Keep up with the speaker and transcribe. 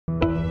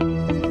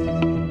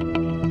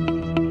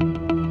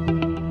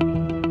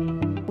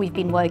We've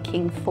been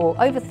working for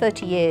over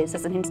 30 years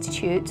as an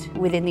institute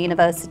within the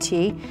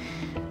university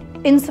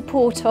in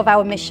support of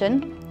our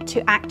mission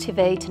to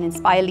activate and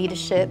inspire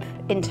leadership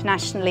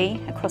internationally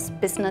across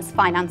business,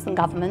 finance and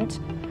government,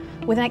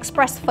 with an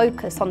express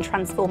focus on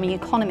transforming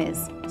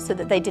economies so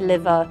that they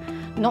deliver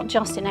not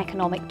just in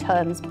economic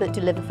terms, but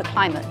deliver for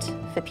climate,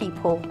 for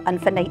people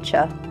and for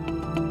nature.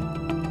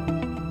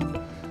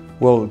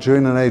 Well,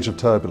 during an age of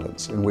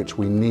turbulence in which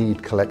we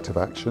need collective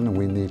action and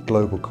we need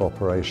global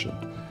cooperation,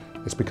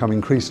 it's become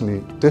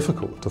increasingly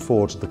difficult to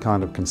forge the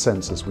kind of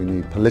consensus we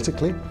need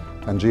politically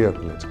and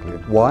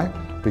geopolitically. Why?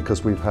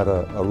 Because we've had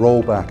a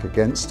rollback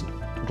against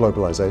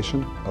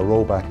globalization, a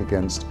rollback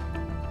against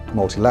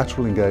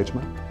multilateral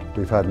engagement.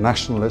 We've had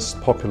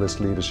nationalist, populist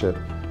leadership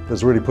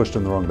that's really pushed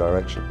in the wrong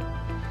direction.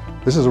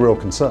 This is a real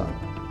concern.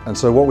 And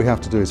so what we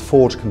have to do is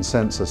forge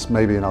consensus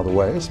maybe in other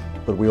ways,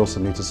 but we also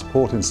need to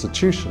support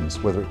institutions,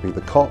 whether it be the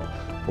COP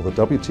or the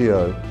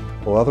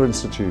WTO or other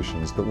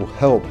institutions that will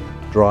help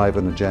drive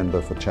an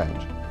agenda for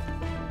change.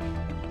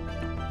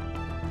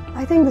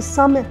 I think the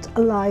summit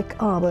like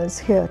ours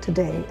here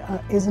today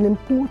is an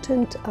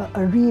important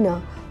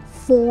arena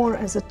for,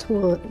 as it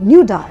were,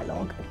 new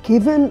dialogue,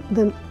 given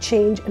the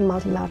change in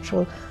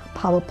multilateral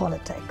power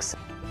politics.